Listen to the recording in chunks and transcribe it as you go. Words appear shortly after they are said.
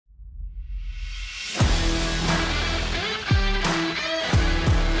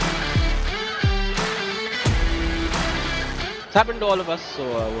It's happened to all of us, so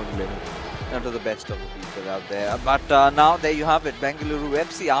I won't blame him. Not to the best of the people out there. But now there you have it. Bengaluru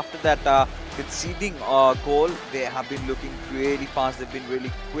FC, after that conceding goal, they have been looking really fast. They've been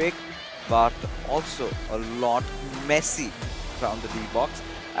really quick, but also a lot messy around the D box.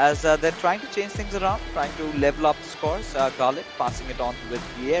 As they're trying to change things around, trying to level up the scores. Garlic passing it on with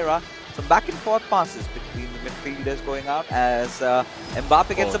Vieira. Some back and forth passes between the midfielders going out as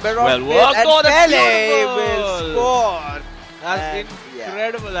Mbappe gets a better well off worked. and Oh, that's Pele beautiful. will score. That's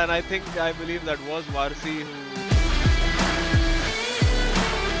incredible, and I believe that was Varsi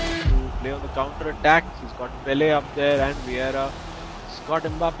who play on the counter attack. He's got Pele up there and Vieira. He's got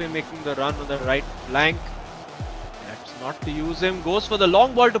Mbappe making the run on the right flank. That's not to use him. Goes for the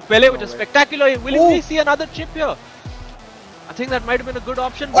long ball to Pele, which is spectacular. Will we see another chip here? I think that might have been a good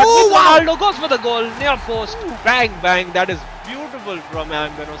option, but Ronaldo goes for the goal, near post, bang bang. That is beautiful from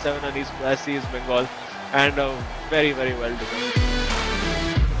Angano 7 and East Bengal, and very well done.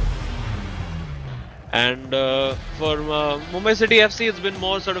 And for Mumbai City FC, it's been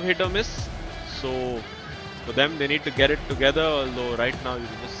more sort of hit or miss. So for them, they need to get it together. Although right now you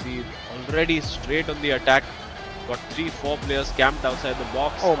can just see already straight on the attack. Got 3-4 players camped outside the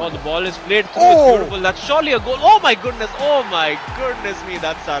box. Oh, the ball is played through. It's beautiful. That's surely a goal. Oh my goodness me.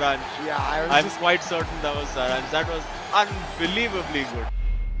 That's Saranj. Yeah, I'm quite certain that was Saranj. That was unbelievably good.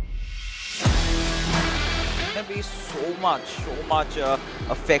 Going to be so much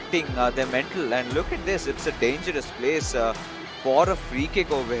affecting their mental. And look at this. It's a dangerous place for a free kick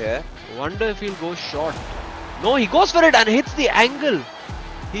over here. Wonder if he'll go short. No, he goes for it and hits the angle.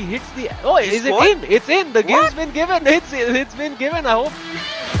 He hits the... Oh, is it in? It's in. The game's been given. It's been given, I hope.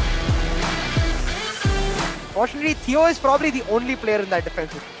 Fortunately, Theo is probably the only player in that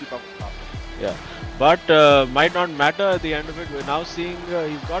defense who can keep up. Yeah. But might not matter at the end of it. We're now seeing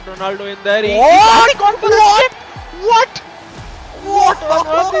he's got Ronaldo in there. He's gone for a chip.